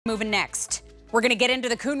Moving next, we're going to get into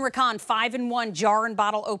the Kuhn Rikon 5-in-1 jar and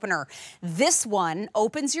bottle opener. This one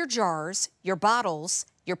opens your jars, your bottles,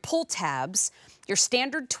 your pull tabs, your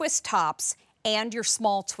standard twist tops, and your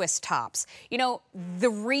small twist tops. You know, the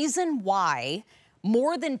reason why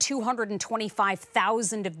more than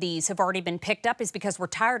 225,000 of these have already been picked up is because we're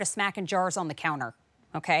tired of smacking jars on the counter.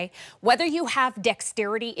 Okay? Whether you have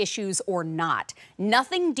dexterity issues or not,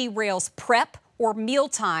 nothing derails prep or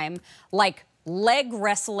mealtime like leg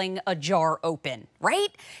wrestling a jar open, right?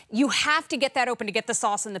 You have to get that open to get the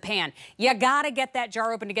sauce in the pan. You gotta get that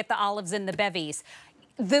jar open to get the olives in the bevies.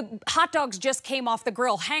 The hot dogs just came off the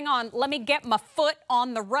grill. Hang on, let me get my foot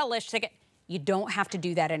on the relish to get... You don't have to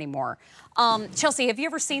do that anymore. Chelsea, have you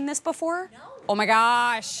ever seen this before? No. Oh my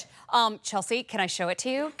gosh. Chelsea, can I show it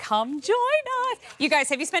to you? Come join us. You guys,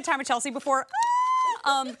 have you spent time with Chelsea before?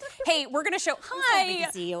 Hey, we're gonna show... Hi. So happy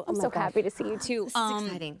to see you. I'm so happy to see you too. This is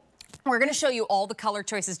exciting. We're going to show you all the color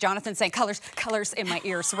choices. Jonathan's saying colors in my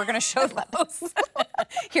ear, so we're going to show those.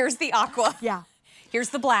 Here's the aqua. Yeah. Here's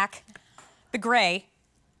the black, the gray,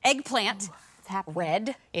 eggplant, Ooh,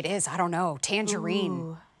 red. It is, I don't know, tangerine,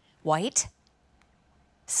 ooh, white,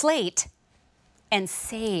 slate, and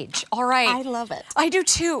sage. All right. I love it. I do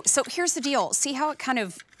too. So here's the deal. See how it kind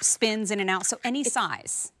of spins in and out? So any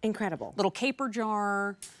size. Incredible. Little caper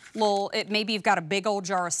jar. Maybe you've got a big old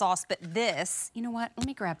jar of sauce, but this, you know what? Let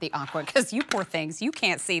me grab the aqua, because you poor things, you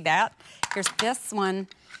can't see that. Here's this one.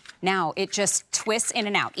 Now, it just twists in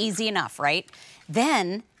and out. Easy enough, right?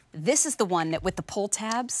 Then, this is the one that with the pull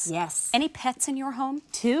tabs. Yes. Any pets in your home?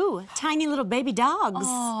 2 tiny little baby dogs.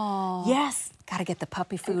 Oh. Yes. Gotta get the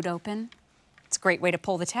puppy food open. It's a great way to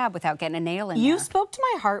pull the tab without getting a nail in there. You spoke to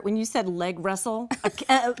my heart when you said leg wrestle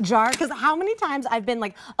a jar, because how many times I've been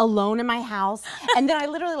like alone in my house and then I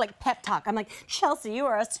literally like pep talk. I'm like, Chelsea, you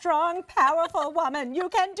are a strong, powerful woman. You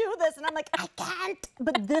can do this. And I'm like, I can't.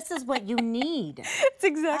 But this is what you need. It's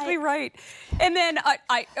exactly right. And then,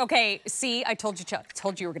 okay, see, I told you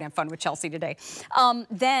you were gonna have fun with Chelsea today.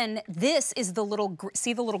 Then this is the little,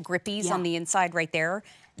 see the little grippies on the inside right there?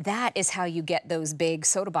 That is how you get those big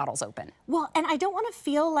soda bottles open. Well, and I don't want to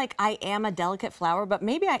feel like I am a delicate flower, but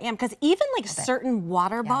maybe I am, because even like certain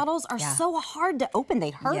water bottles are so hard to open. They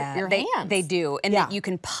hurt your hands. They do. And then you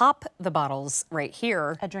can pop the bottles right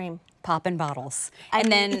here. A dream. Popping bottles.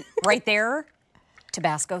 And then right there,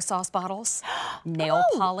 Tabasco sauce bottles, nail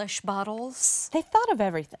polish bottles. They thought of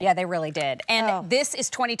everything. Yeah, they really did. And this is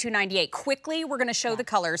 $22.98. Quickly, we're going to show the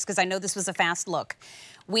colors, because I know this was a fast look.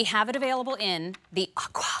 We have it available in the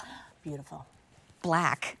aqua. Beautiful.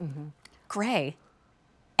 Black, gray,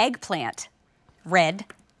 eggplant, red,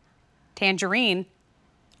 tangerine,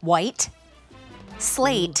 white,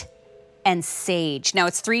 slate, and sage. Now,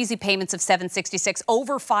 it's 3 easy payments of $766,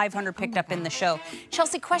 over 500 picked up in the show.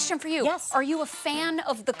 Chelsea, question for you. Yes. Are you a fan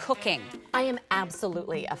of the cooking? I am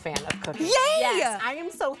absolutely a fan of cooking. Yay! Yes, I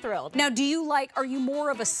am so thrilled. Now, are you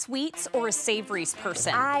more of a sweets or a savories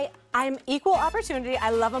person? I'm equal opportunity.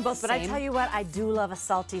 I love them both, but I Same. tell you what, I do love a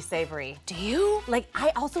salty savory. Do you? Like,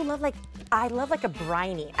 I also love I love like a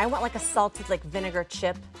briny. I want like a salty like vinegar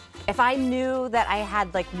chip. If I knew that I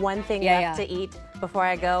had like one thing left to eat before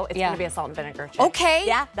I go, it's gonna be a salt and vinegar chip. Okay.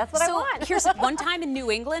 Yeah, that's what I want. Here's one time in New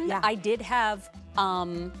England, I did have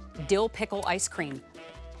dill pickle ice cream.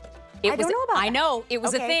 I don't know about that. I know, it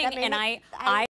was a Okay, thing, that made and it- I